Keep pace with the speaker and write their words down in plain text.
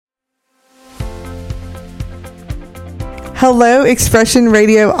Hello, Expression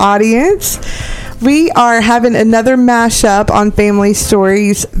Radio audience. We are having another mashup on Family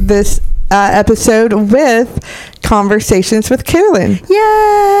Stories this episode with Conversations with Carolyn.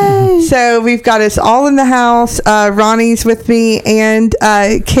 Yay! So we've got us all in the house. Ronnie's with me and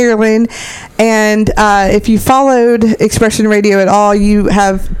Carolyn. And if you followed Expression Radio at all, you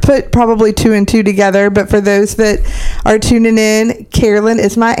have put probably 2 and 2 together. But for those that are tuning in, Carolyn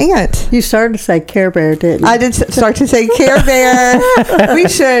is my aunt. You started to say Care Bear, didn't you? I did start to say Care Bear. We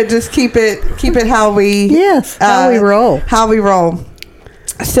should just keep it how we how we roll. How we roll.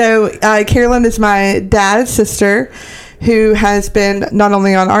 So Carolyn is my dad's sister, who has been not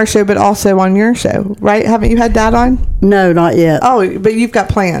only on our show but also on your show, right? Haven't you had Dad on? No, not yet. Oh, but you've got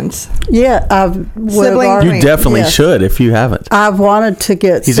plans. Yeah, you definitely should if you haven't. I've wanted to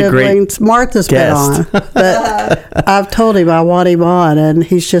get siblings. Martha's guest. been on, but I've told him I want him on, and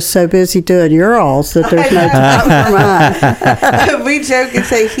he's just so busy doing your alls that there's no time for mine. We joke and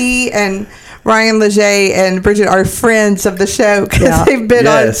say he and Ryan Leger and Bridget are friends of the show because they've been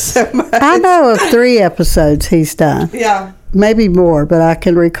on so much. I know of 3 episodes he's done. Yeah. Maybe more, but I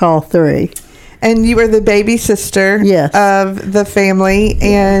can recall 3. And you were the baby sister of the family.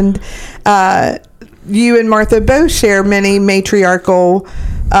 And you and Martha both share many matriarchal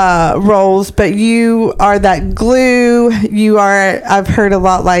roles, but you are that glue. You are, I've heard a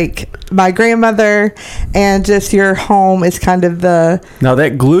lot like my grandmother, and just your home is kind of the... Now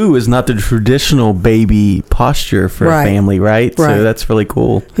that glue is not the traditional baby posture for a family, right? So that's really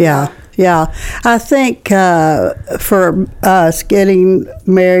cool. Yeah. I think for us getting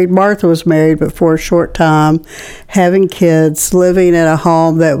married, Martha was married but for a short time, having kids, living in a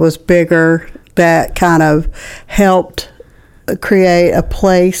home that was bigger, that kind of helped create a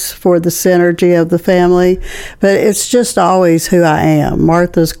place for the synergy of the family. But it's just always who I am.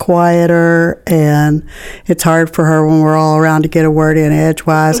 Martha's quieter, and it's hard for her when we're all around to get a word in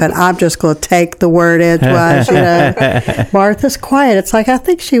edgewise, and I'm just going to take the word edgewise, you know. Martha's quiet. It's like I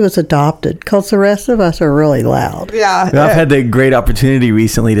think she was adopted because the rest of us are really loud. Yeah. Well, I've had the great opportunity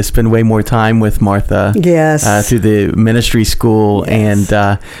recently to spend way more time with Martha. Yes. Through the ministry school, and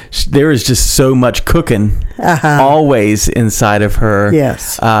there is just so much cooking always inside of her.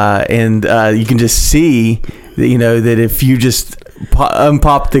 Yes. And you can just see that, you know, that if you just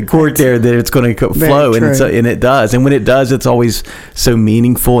unpop the cork there, that it's going to flow, and it does. And when it does, it's always so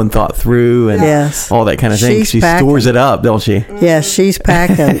meaningful and thought through, and all that kind of thing. She stores it up, don't she? Yes, she's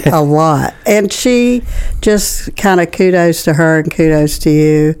packing a lot. And she just kind of kudos to her and kudos to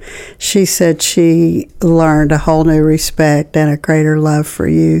you. She said she learned a whole new respect and a greater love for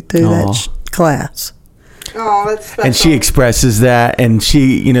you through that class. Oh, that's special. And she expresses that, and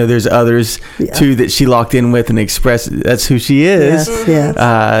she, you know, there's others too that she locked in with and expressed. That's who she is.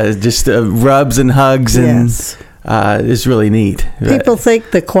 Yes. Just rubs and hugs, and it's really neat. People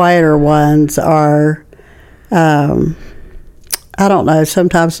think the quieter ones are, I don't know,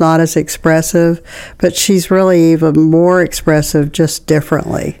 sometimes not as expressive, but she's really even more expressive, just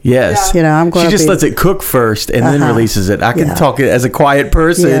differently. Yes. You know, I'm going She just lets it cook first and then releases it. I can talk it as a quiet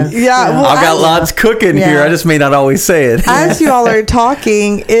person. Well, I've got lots cooking here. I just may not always say it. As you all are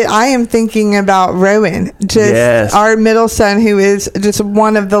talking, I am thinking about Rowan, just our middle son, who is just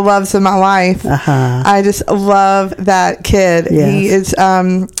one of the loves of my life. I just love that kid. He is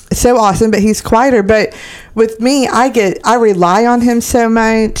so awesome, but he's quieter. But with me, I rely on him so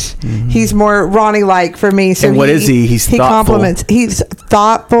much. He's more Ronnie-like for me. So and what is he? He's thoughtful. Compliments. He's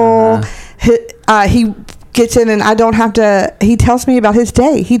thoughtful. He gets in, and I don't have to. He tells me about his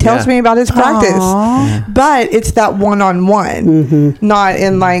day. He tells me about his practice. But it's that one-on-one, not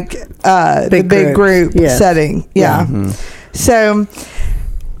in like the big group setting. So,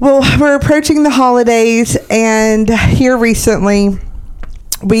 well, we're approaching the holidays, and here recently,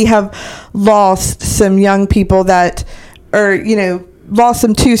 we have lost some young people that are, you know, lost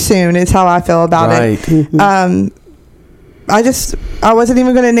them too soon is how I feel about it. I wasn't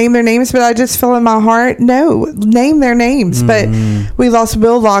even going to name their names, but I just feel in my heart, name their names. But we lost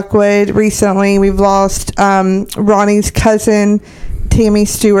Will Lockwood recently. We've lost Ronnie's cousin, Tammy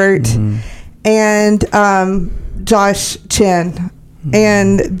Stewart, and Josh Chin.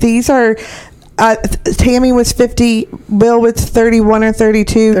 And these are... Tammy was 50, Will was 31 or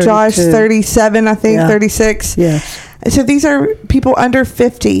 32, Josh 37, I think, 36. Yes. So these are people under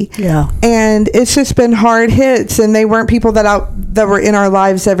 50. Yeah. And it's just been hard hits, and they weren't people that were in our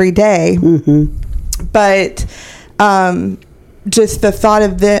lives every day. But just the thought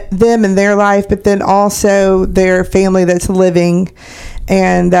of them and their life, but then also their family that's living.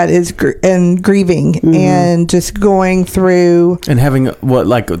 and that is grieving and just going through and having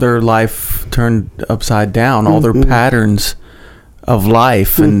their life turned upside down, all their patterns of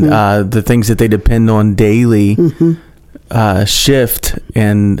life and the things that they depend on daily shift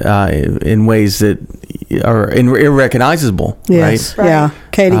and in ways that are irrecognizable. Yes. Right? Yeah.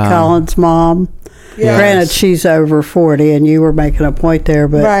 Katie Collins' mom. Yes. Granted, she's over 40, and you were making a point there,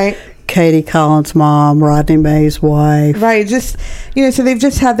 but Katie Collins' mom, Rodney May's wife. Right. Just, so they've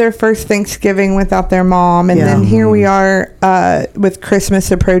just had their first Thanksgiving without their mom. And then here we are with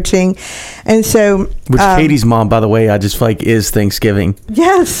Christmas approaching. And so. Which Katie's mom, by the way, I just feel like is Thanksgiving.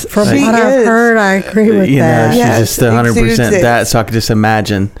 Yes. From what I've heard, I agree with that. She's just 100% that. So I could just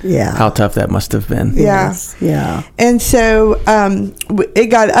imagine how tough that must have been. Yeah. Yeah. And so it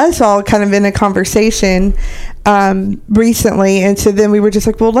got us all kind of in a conversation recently, and so then we were just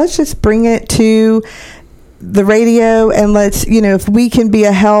like, well, let's just bring it to the radio, and let's, if we can be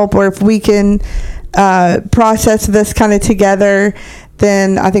a help, or if we can process this kind of together,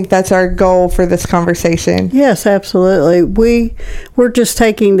 then I think that's our goal for this conversation. Yes, absolutely. We're just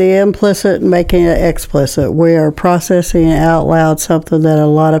taking the implicit and making it explicit. We are processing out loud something that a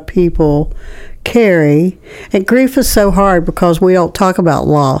lot of people carry, and grief is so hard because we don't talk about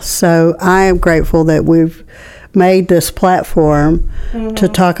loss. So I am grateful that we've made this platform to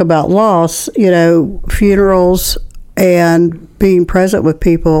talk about loss, funerals, and being present with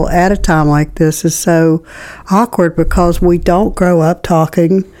people at a time like this is so awkward because we don't grow up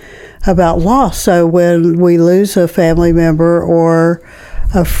talking about loss. So when we lose a family member or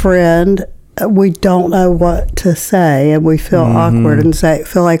a friend, we don't know what to say, and we feel awkward and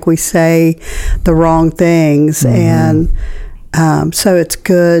feel like we say the wrong things. And so it's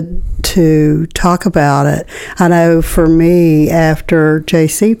good to talk about it. I know for me, after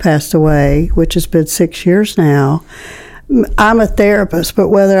JC passed away, which has been 6 years now, I'm a therapist, but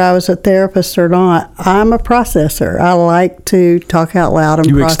whether I was a therapist or not, I'm a processor. I like to talk out loud and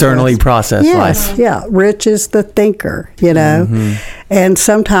process. Externally process life. Yeah. Rich is the thinker, And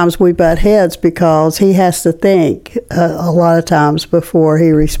sometimes we butt heads because he has to think a lot of times before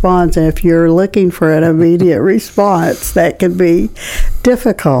he responds. And if you're looking for an immediate response, that can be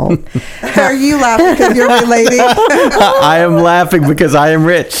difficult. Are you laughing because you're relating? I am laughing because I am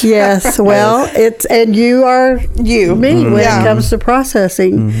Rich. Yes. Well, and you are me when it comes to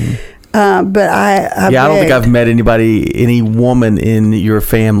processing. But I don't think I've met any woman in your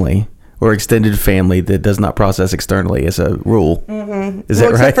family or extended family that does not process externally as a rule. Is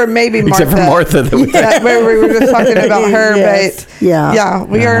that right? Except for maybe Martha. Except for Martha. Where we were just talking about her, yes. but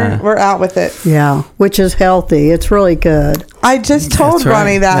we're out with it. Yeah, which is healthy. It's really good. I just told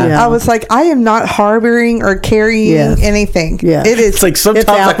Ronnie that. Yeah. I was like, I am not harboring or carrying anything. Yeah. It is. It's like sometimes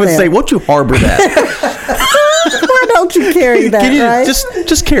I would say, won't you harbor that? Why don't you carry that, Can you right?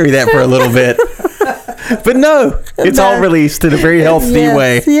 just carry that for a little bit? But no, it's all released in a very healthy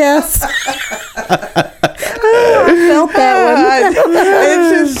way. Yes. I felt that one.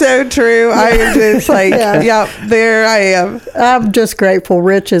 It's just so true. I am just like, there I am. I'm just grateful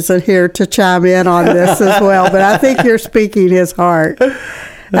Rich isn't here to chime in on this as well, but I think you're speaking his heart.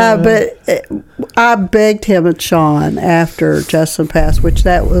 But I begged him and Sean after Justin passed, which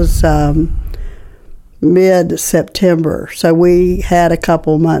that was mid-September. So we had a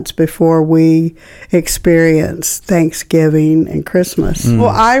couple months before we experienced Thanksgiving and Christmas. Well,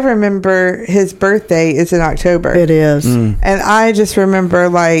 I remember his birthday is in October. It is. And I just remember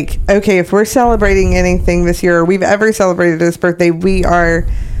like, okay, if we're celebrating anything this year or we've ever celebrated his birthday, we are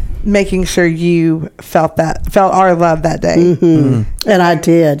making sure you felt our love that day. And I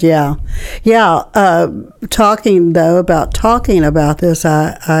did, yeah. Talking about this,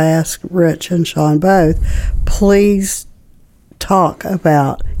 I asked Rich and Sean both, please talk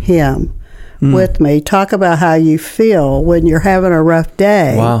about him with me. Talk about how you feel when you're having a rough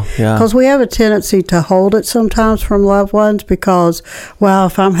day. Wow, yeah. Because we have a tendency to hold it sometimes from loved ones because, well,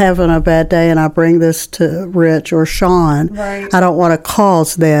 if I'm having a bad day and I bring this to Rich or Sean, I don't want to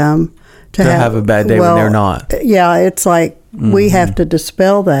cause them to have a bad day when they're not. Yeah, it's like we have to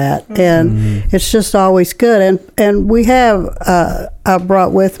dispel that, and it's just always good. And we have, I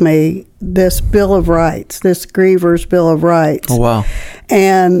brought with me this Bill of Rights, this Griever's Bill of Rights. Oh, wow.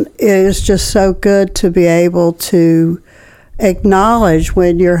 And it is just so good to be able to acknowledge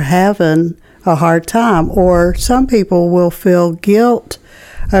when you're having a hard time, or some people will feel guilt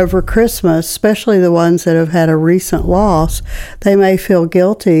over Christmas, especially the ones that have had a recent loss. They may feel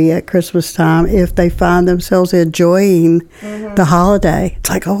guilty at Christmas time if they find themselves enjoying the holiday. It's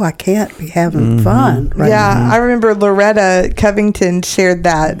like, oh, I can't be having fun right now. I remember Loretta Covington shared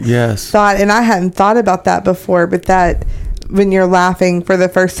that thought, and I hadn't thought about that before, but that when you're laughing for the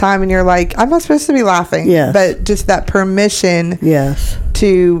first time and you're like, I'm not supposed to be laughing. Yes. But just that permission Yes.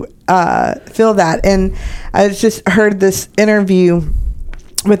 to feel that. And I just heard this interview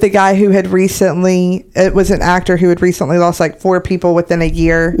with a guy who had recently, it was an actor who had recently lost like 4 people within a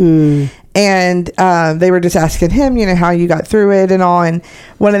year. And they were just asking him, you know, how you got through it and all. And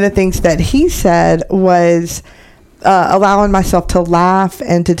one of the things that he said was allowing myself to laugh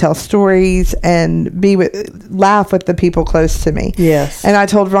and to tell stories and laugh with the people close to me. Yes. And I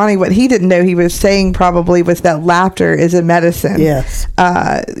told Ronnie what he didn't know he was saying probably was that laughter is a medicine. Yes.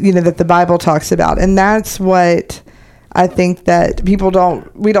 You know, that the Bible talks about. And that's what I think that we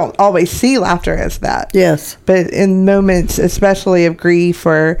don't always see laughter as that. Yes. But in moments, especially of grief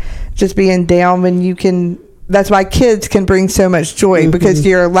or just being down, when you can, that's why kids can bring so much joy, because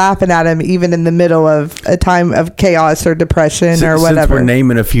you're laughing at them even in the middle of a time of chaos or depression or whatever. Since we're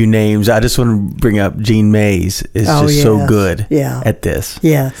naming a few names, I just want to bring up Gene Mays is just so good at this.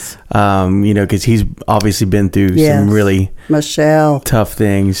 Yes. You know, because he's obviously been through some really tough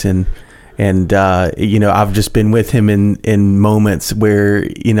things, and you know, I've just been with him in moments where,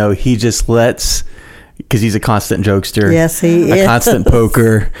 you know, he just lets, because he's a constant jokester. Yes, he is. A constant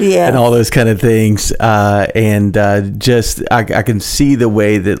poker and all those kind of things. Just, I can see the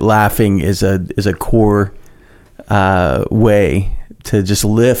way that laughing is a core way to just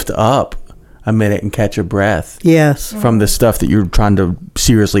lift up a minute and catch a breath. Yes. From the stuff that you're trying to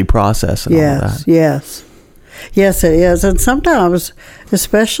seriously process and all of that. Yes. Yes, it is. And sometimes,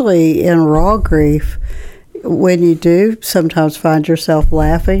 especially in raw grief, when you do sometimes find yourself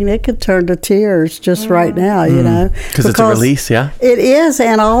laughing, it can turn to tears just right now, you know. Because it's a release, yeah? It is,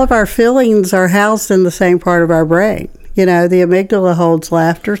 and all of our feelings are housed in the same part of our brain. You know, the amygdala holds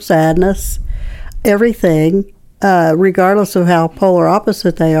laughter, sadness, everything, regardless of how polar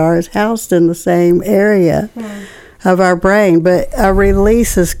opposite they are, is housed in the same area of our brain. But a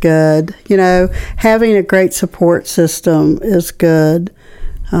release is good. You know, having a great support system is good.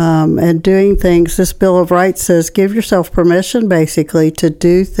 And doing things, this Bill of Rights says, give yourself permission basically to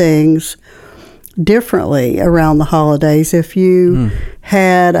do things differently around the holidays. If you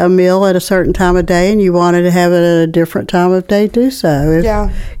had a meal at a certain time of day and you wanted to have it at a different time of day, do so.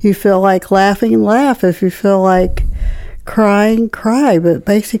 If you feel like laughing, laugh. If you feel like crying, cry. But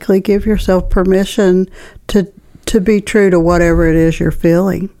basically give yourself permission to be true to whatever it is you're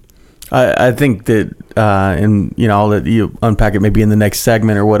feeling. I think that, and you know, I'll let you unpack it maybe in the next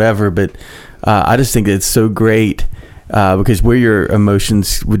segment or whatever, but I just think it's so great because where your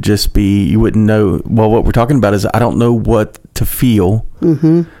emotions would just be, you wouldn't know. Well, what we're talking about is I don't know what to feel,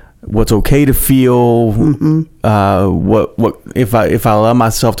 what's okay to feel, what if I allow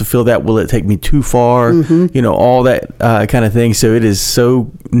myself to feel that, will it take me too far? You know, all that kind of thing. So it is so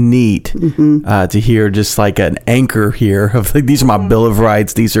neat to hear just like an anchor here of like, these are my Bill of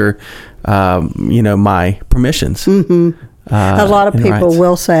Rights. These are, you know, my permissions. A lot of people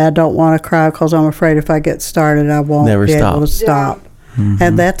will say, I don't want to cry because I'm afraid if I get started, I won't be able to stop.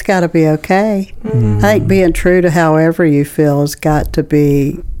 And that's got to be okay. I think being true to however you feel has got to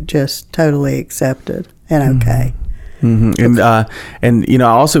be just totally accepted and okay. And you know,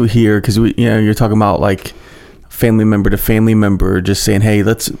 I also hear, because you know, you're talking about like family member to family member, just saying, hey,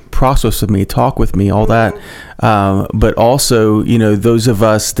 let's process with me, talk with me, all that. But also, you know, those of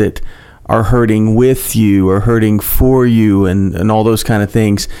us that are hurting with you or hurting for you and all those kind of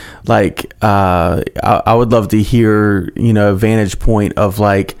things, like I would love to hear, you know, a vantage point of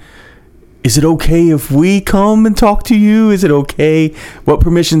like, is it okay if we come and talk to you? Is it okay? What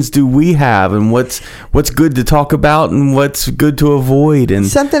permissions do we have, and what's good to talk about and what's good to avoid? And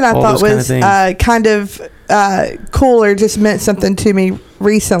something I thought was kind of cool, or just meant something to me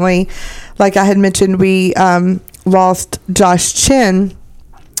recently. Like I had mentioned, we lost Josh Chin.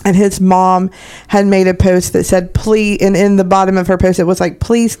 And his mom had made a post that said, please, and in the bottom of her post, it was like,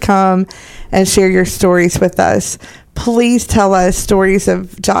 please come and share your stories with us. Please tell us stories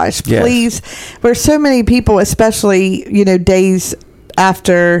of Josh. Please. There's so many people, especially, you know, days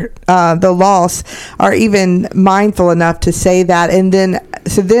after the loss, are even mindful enough to say that. And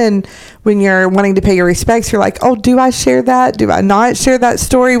then when you're wanting to pay your respects, you're like, oh, do I share that? Do I not share that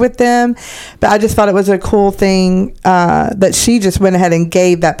story with them? But I just thought it was a cool thing that she just went ahead and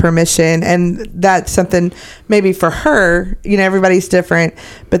gave that permission. And that's something maybe for her, you know, everybody's different,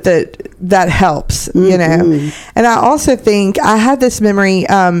 but that helps, you know. And I also think I had this memory,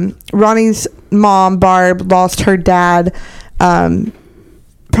 Ronnie's mom, Barb, lost her dad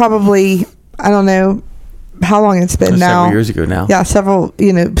probably, I don't know how long it's been now. Several years ago now. Yeah, several,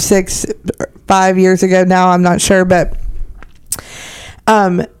 you know, 5 years ago now. I'm not sure, but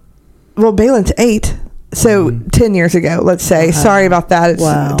well, Balin's 8. So 10 years ago, let's say. Wow. Sorry about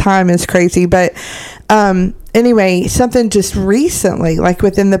that. Time is crazy. But anyway, something just recently, like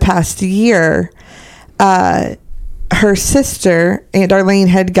within the past year, her sister, Aunt Darlene,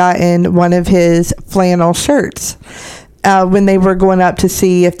 had gotten one of his flannel shirts when they were going up to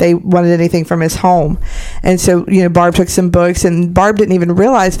see if they wanted anything from his home. And so, Barb took some books, and Barb didn't even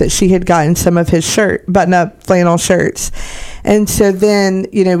realize that she had gotten some of his button-up flannel shirts. And so then,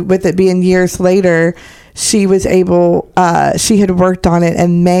 with it being years later, she was able, she had worked on it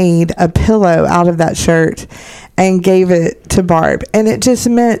and made a pillow out of that shirt and gave it to Barb. And it just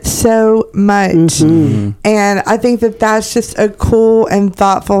meant so much. Mm-hmm. And I think that that's just a cool and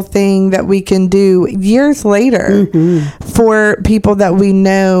thoughtful thing that we can do years later for people that we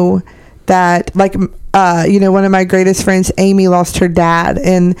know that, like, one of my greatest friends, Amy, lost her dad.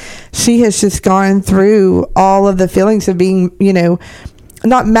 And she has just gone through all of the feelings of being,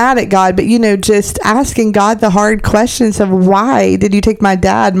 not mad at God, but, just asking God the hard questions of why did you take my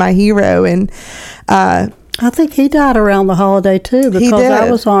dad, my hero? And I think he died around the holiday too, because I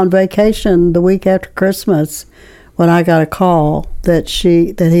was on vacation the week after Christmas when I got a call that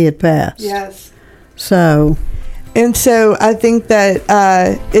he had passed. Yes. So I think that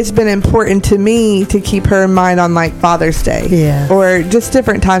it's been important to me to keep her in mind on, like, Father's Day, or just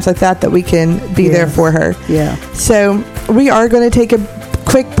different times like that we can be there for her. Yeah. So we are going to take a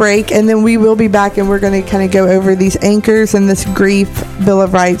quick break, and then we will be back, and we're going to kind of go over these anchors and this grief Bill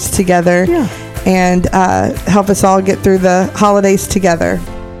of Rights together, and help us all get through the holidays together.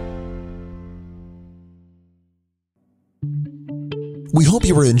 We hope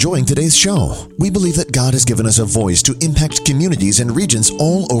you are enjoying today's show. We believe that God has given us a voice to impact communities and regions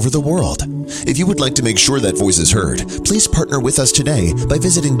all over the world. If you would like to make sure that voice is heard, please partner with us today by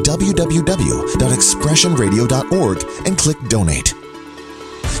visiting www.expressionradio.org and click Donate.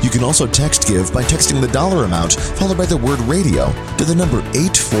 You can also text give by texting the dollar amount followed by the word radio to the number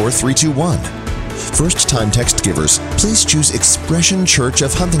 84321. First-time text givers, please choose Expression Church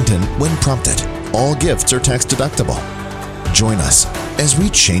of Huntington when prompted. All gifts are tax-deductible. Join us as we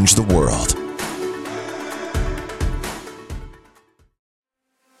change the world.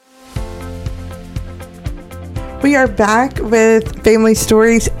 We are back with Family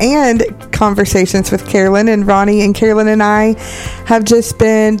Stories and Conversations with Carolyn and Ronnie. And Carolyn and I have just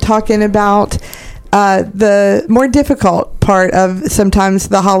been talking about the more difficult part of sometimes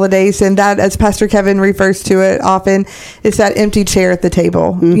the holidays, and that, as Pastor Kevin refers to it often, is that empty chair at the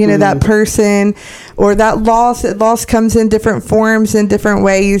table. Mm-hmm. That person or that loss. Loss comes in different forms, in different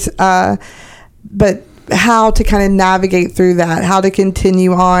ways, but how to kind of navigate through that, how to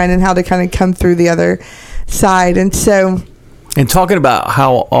continue on, and how to kind of come through the other side. And talking about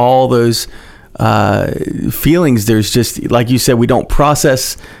how all those feelings, there's just, like you said, we don't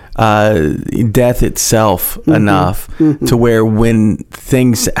process death itself enough to where when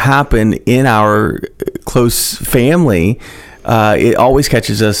things happen in our close family, it always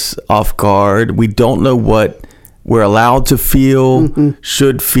catches us off guard. We don't know what we're allowed to feel,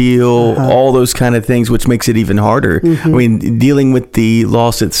 should feel, all those kind of things, which makes it even harder. I mean, dealing with the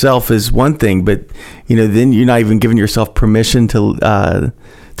loss itself is one thing, but then you're not even giving yourself permission to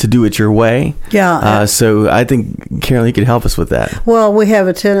do it your way. Yeah. So I think, Carolyn, you could help us with that. Well, we have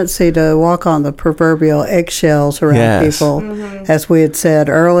a tendency to walk on the proverbial eggshells around people. As we had said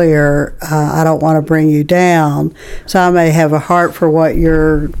earlier, I don't want to bring you down. So I may have a heart for what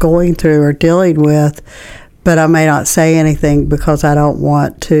you're going through or dealing with, but I may not say anything because I don't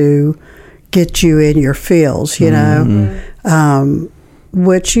want to get you in your feels, which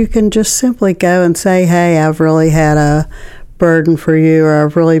you can just simply go and say, hey, I've really had a burden for you, or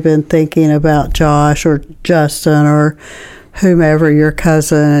I've really been thinking about Josh or Justin or whomever, your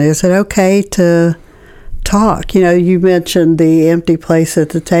cousin. Is it okay to talk? You mentioned the empty place at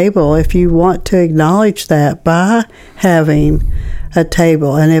the table. If you want to acknowledge that by having a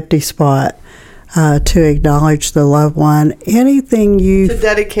table, an empty spot, to acknowledge the loved one, anything you to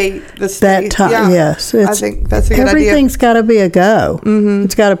dedicate the space. That time, yes, I think that's a good idea. Everything's got to be a go.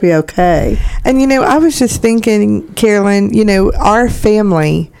 It's got to be okay. And I was just thinking, Carolyn, our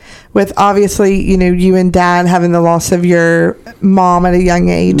family, with obviously you and Dad having the loss of your mom at a young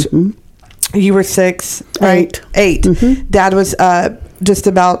age. You were 6, right? 8. Dad was just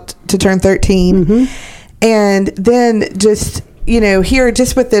about to turn 13, and then just. Here,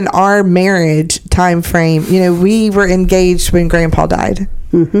 just within our marriage time frame, we were engaged when Grandpa died.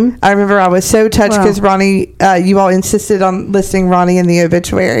 I remember I was so touched because Ronnie, you all insisted on listing Ronnie in the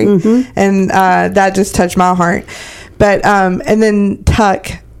obituary, and that just touched my heart. But and then Tuck,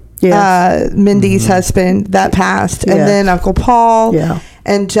 Mindy's husband, that passed, and then Uncle Paul,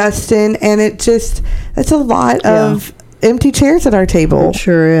 and Justin, and it's a lot of empty chairs at our table. It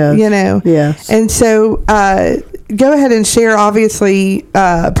sure is. Yes. And so go ahead and share, obviously,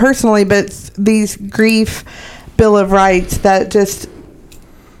 personally, but these grief Bill of Rights that just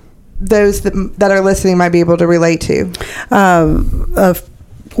those that are listening might be able to relate to.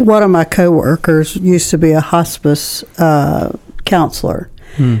 One of my coworkers used to be a hospice counselor.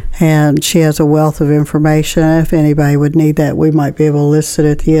 And she has a wealth of information. If anybody would need that, we might be able to list it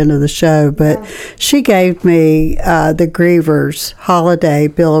at the end of the show. But she gave me the Grievers Holiday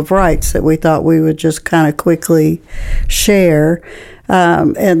Bill of Rights that we thought we would just kind of quickly share.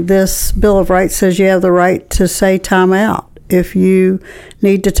 And this Bill of Rights says you have the right to say time out. If you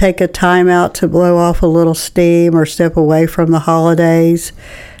need to take a time out to blow off a little steam or step away from the holidays,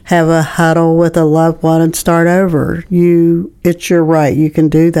 have a huddle with a loved one and start over. It's your right. You can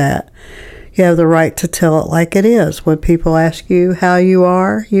do that. You have the right to tell it like it is. When people ask you how you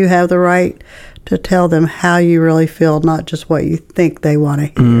are, you have the right to tell them how you really feel, not just what you think they want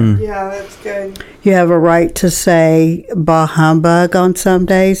to hear. Yeah, that's good. You have a right to say bah humbug on some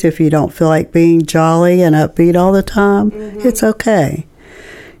days if you don't feel like being jolly and upbeat all the time. It's okay.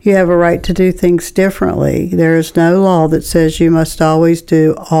 You have a right to do things differently. There is no law that says you must always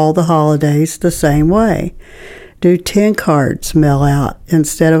do all the holidays the same way. Do 10 cards mail out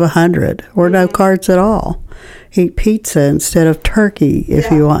instead of 100, or no cards at all. Eat pizza instead of turkey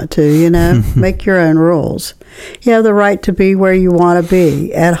if you want to, Make your own rules. You have the right to be where you want to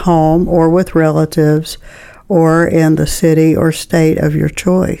be, at home or with relatives, or in the city or state of your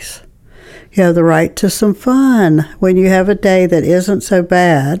choice. You have the right to some fun. When you have a day that isn't so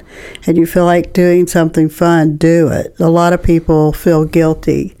bad and you feel like doing something fun, do it. A lot of people feel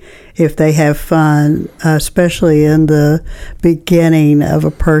guilty if they have fun, especially in the beginning of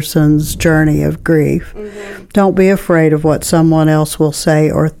a person's journey of grief. Don't be afraid of what someone else will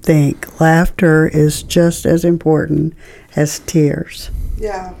say or think. Laughter is just as important as tears.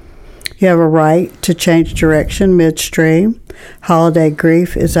 Yeah. You have a right to change direction midstream. Holiday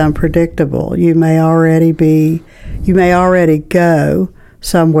grief is unpredictable. You may already go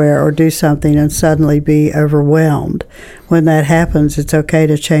somewhere or do something and suddenly be overwhelmed. When that happens, it's okay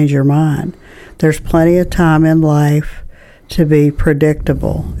to change your mind. There's plenty of time in life to be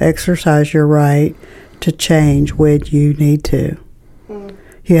predictable. Exercise your right to change when you need to.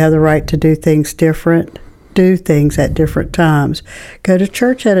 You have the right to do things different. Do things at different times. Go to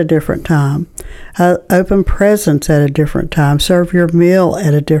church at a different time. Open presents at a different time. Serve your meal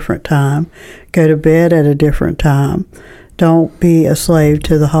at a different time. Go to bed at a different time. Don't be a slave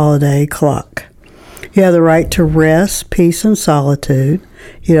to the holiday clock. You have the right to rest, peace, and solitude.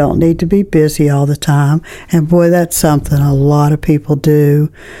 You don't need to be busy all the time. And boy, that's something a lot of people do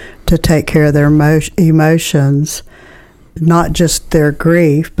to take care of their emotions. Not just their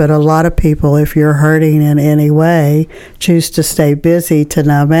grief, but a lot of people, if you're hurting in any way, choose to stay busy to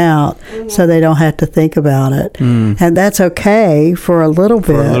numb out so they don't have to think about it. And that's okay for a little bit.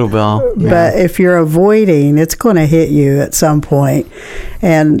 For a little while. But if you're avoiding, it's going to hit you at some point.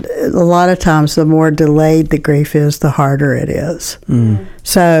 And a lot of times, the more delayed the grief is, the harder it is.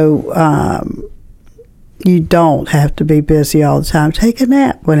 So, you don't have to be busy all the time. Take a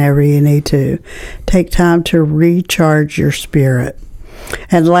nap whenever you need to. Take time to recharge your spirit.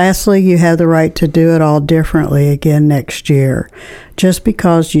 And lastly, you have the right to do it all differently again next year. Just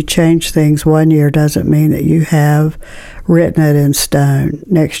because you change things one year doesn't mean that you have written it in stone.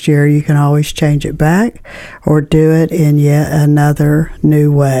 Next year, you can always change it back or do it in yet another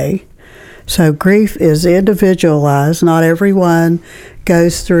new way. So grief is individualized. Not everyone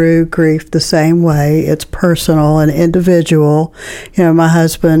goes through grief the same way. It's personal and individual. My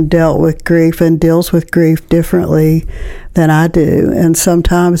husband dealt with grief and deals with grief differently than I do. And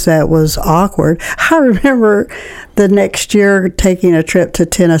sometimes that was awkward. I remember the next year taking a trip to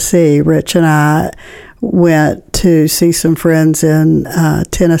Tennessee. Rich and I went to see some friends in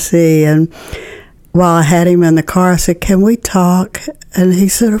Tennessee, and while I had him in the car, I said, "Can we talk?" And he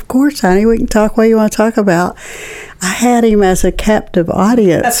said, "Of course, honey, we can talk. What do you want to talk about?" I had him as a captive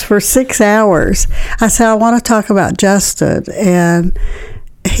audience for 6 hours. I said, "I want to talk about Justin." And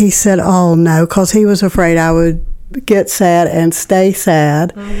he said, "Oh, no," because he was afraid I would get sad and stay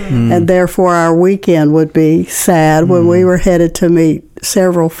sad. And therefore our weekend would be sad when we were headed to meet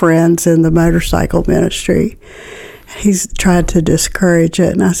several friends in the motorcycle ministry. He's tried to discourage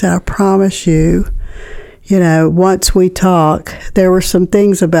it. And I said, "I promise you, once we talk," there were some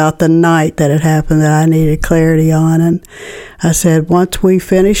things about the night that had happened that I needed clarity on. And I said, "Once we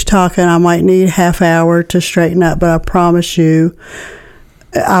finish talking, I might need a half hour to straighten up, but I promise you,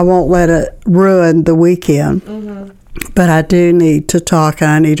 I won't let it ruin the weekend." but I do need to talk and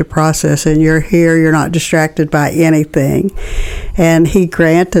I need to process, and you're here, you're not distracted by anything. And he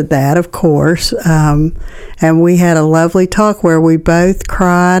granted that, of course. And we had a lovely talk where we both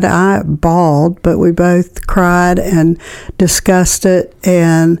cried. I bawled, but we both cried and discussed it.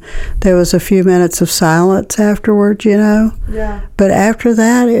 And there was a few minutes of silence afterwards, Yeah. But after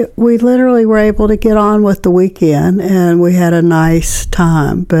that, we literally were able to get on with the weekend, and we had a nice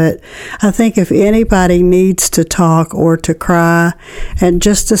time. But I think if anybody needs to talk or to cry, and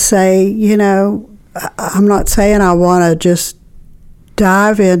just to say, I'm not saying I want to just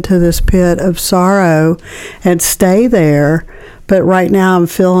dive into this pit of sorrow and stay there, but right now I'm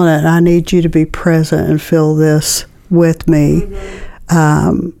feeling it, and I need you to be present and feel this with me.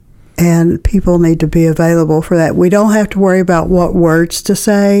 And people need to be available for that. We don't have to worry about what words to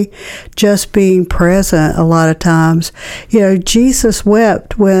say, just being present a lot of times. Jesus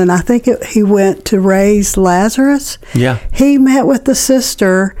wept when he went to raise Lazarus. Yeah. He met with the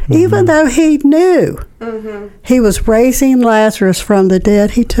sister, even though he knew he was raising Lazarus from the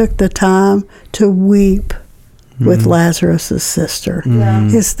dead. He took the time to weep with Lazarus' sister.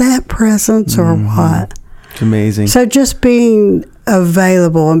 Is that presence or what? It's amazing. So just being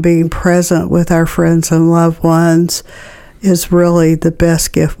available and being present with our friends and loved ones is really the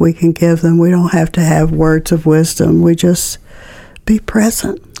best gift we can give them. We don't have to have words of wisdom. We just be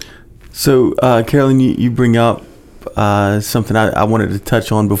present. So, Carolyn, you bring up something I wanted to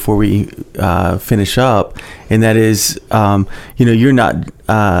touch on before we finish up, and that is, you're not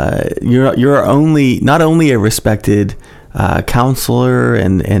not only a respected counselor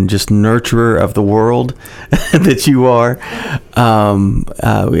and just nurturer of the world that you are.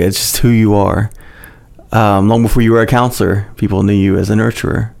 It's just who you are. Long before you were a counselor, people knew you as a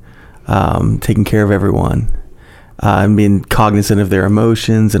nurturer, taking care of everyone, and being cognizant of their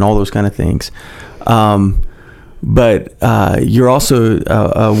emotions and all those kind of things. But you're also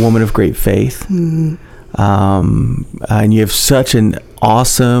a woman of great faith. And you have such an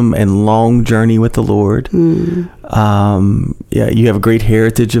awesome and long journey with the Lord. You have a great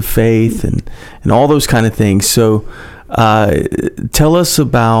heritage of faith and all those kind of things. So tell us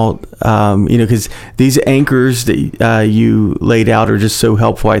about, because these anchors that you laid out are just so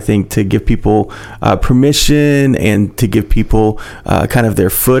helpful, I think, to give people permission and to give people kind of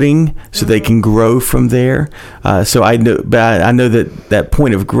their footing so they can grow from there. So I know that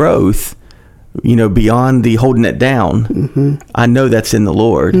point of growth, beyond the holding it down, I know that's in the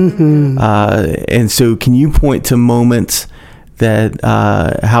Lord. And so can you point to moments that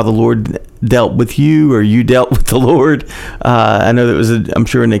how the Lord dealt with you or you dealt with the Lord? I know that was, I'm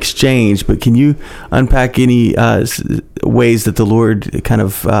sure, an exchange, but can you unpack any ways that the Lord kind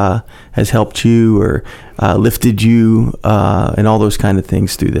of has helped you or lifted you and all those kind of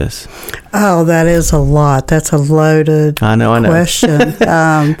things through this? Oh, that is a lot. That's a loaded question.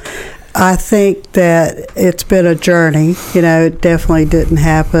 I think that it's been a journey. It definitely didn't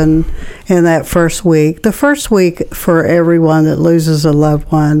happen in that first week. The first week for everyone that loses a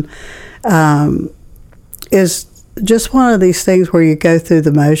loved one is just one of these things where you go through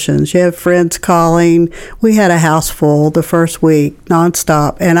the motions. You have friends calling. We had a house full the first week,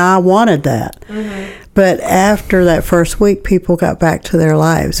 nonstop, and I wanted that. But after that first week, people got back to their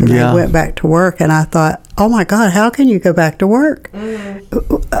lives and they went back to work. And I thought, oh my God, how can you go back to work?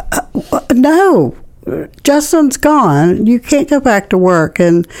 No, Justin's gone. You can't go back to work.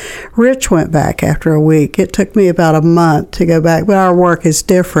 And Rich went back after a week. It took me about a month to go back, but our work is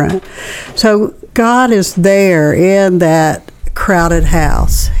different. So God is there in that crowded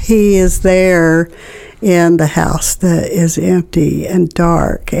house. He is there in the house that is empty and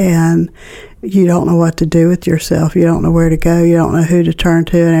dark, and you don't know what to do with yourself. You don't know where to go. You don't know who to turn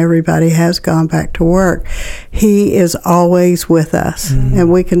to, and everybody has gone back to work. He is always with us,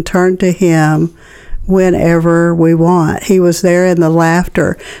 and we can turn to Him whenever we want. He was there in the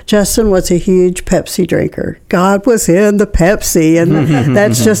laughter. Justin was a huge Pepsi drinker. God was in the Pepsi, and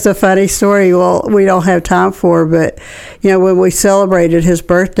that's just a funny story. Well, we don't have time for, but when we celebrated his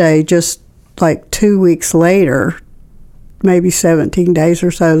birthday, just like 2 weeks later, maybe 17 days or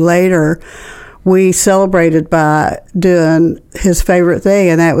so later, we celebrated by doing his favorite thing,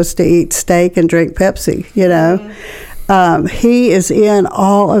 and that was to eat steak and drink Pepsi, He is in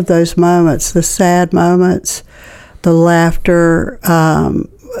all of those moments, the sad moments, the laughter.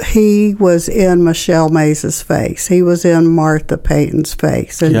 he was in Michelle Mays' face. He was in Martha Payton's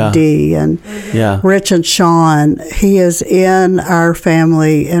face, and Dee, and Rich and Sean. He is in our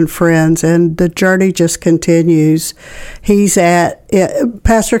family and friends, and the journey just continues. He's at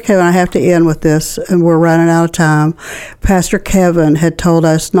Pastor Kevin. I have to end with this, and we're running out of time. Pastor Kevin had told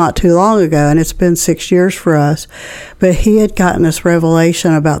us not too long ago, and it's been 6 years for us, but he had gotten this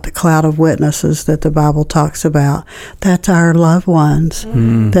revelation about the cloud of witnesses that the Bible talks about. That's our loved ones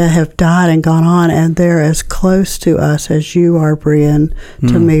that have died and gone on, and they're as close to us as you are, Brian,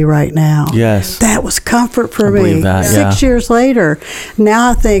 to me right now. Yes. That was comfort for I me. believe that, 6 years later.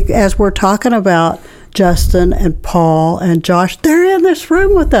 Now I think as we're talking about Justin and Paul and Josh, they're in this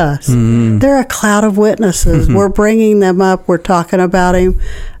room with us. They're a cloud of witnesses. We're bringing them up. We're talking about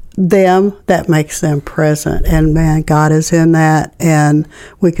them. That makes them present. And man, God is in that, and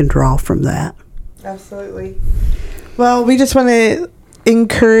we can draw from that. Absolutely. Well, we just want to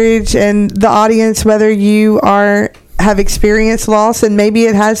encourage and the audience, whether you have experienced loss, and maybe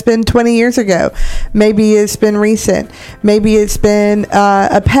it has been 20 years ago, maybe it's been recent, maybe it's been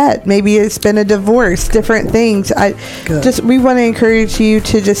a pet, maybe it's been a divorce, different things. We want to encourage you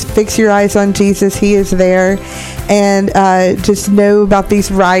to just fix your eyes on Jesus. He is there, and just know about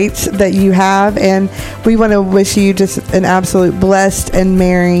these rights that you have, and we want to wish you just an absolute blessed and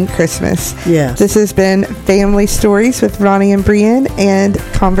Merry Christmas. Yes. This has been Family Stories with Ronnie and Brian and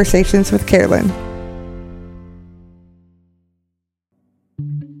Conversations with Carolyn.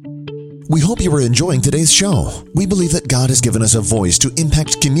 We hope you are enjoying today's show. We believe that God has given us a voice to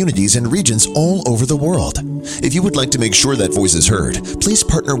impact communities and regions all over the world. If you would like to make sure that voice is heard, please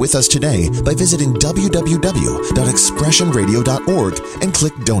partner with us today by visiting www.expressionradio.org and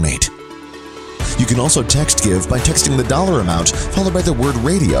click Donate. You can also text give by texting the dollar amount followed by the word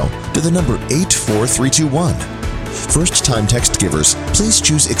radio to the number 84321. First-time text givers, please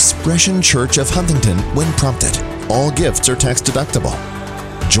choose Expression Church of Huntington when prompted. All gifts are tax deductible.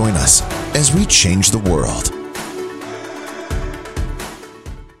 Join us as we change the world.